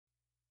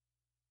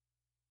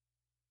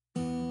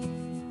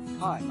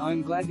Hi, I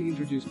am glad to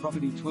introduce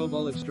property 12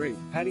 Olive Street,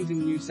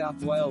 Paddington, New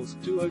South Wales,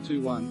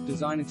 2021,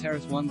 designer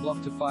terrace 1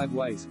 block to 5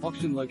 ways,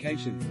 auction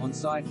location, on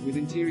site, with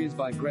interiors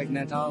by Greg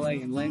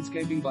Natale and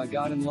landscaping by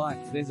Garden Life.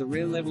 There's a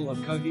rare level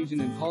of cohesion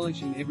and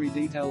polish in every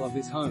detail of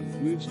this home.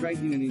 Move straight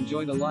in and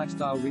enjoy the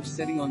lifestyle-rich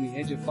setting on the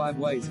edge of 5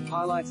 ways.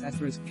 Highlights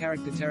 *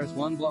 character terrace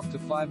 1 block to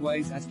 5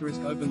 ways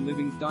 * open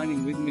living,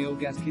 dining with meal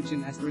gas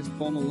kitchen *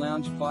 formal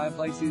lounge,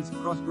 fireplaces,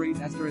 crossbreed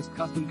 *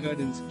 custom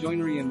curtains,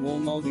 joinery and wall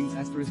moldings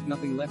 *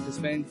 nothing left to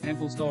spend,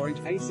 ample storage,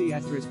 AC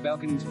 *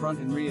 balconies front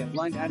and rear,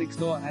 blind attic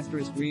store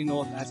 * rear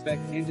north aspect,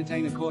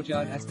 entertainer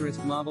courtyard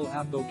 * marble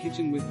outdoor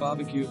kitchen with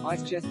barbecue,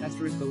 ice chest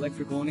 *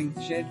 electric awning,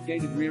 shed,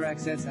 gated rear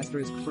access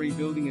 * free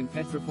building and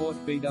pest report,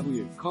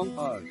 BW, Com.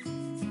 O.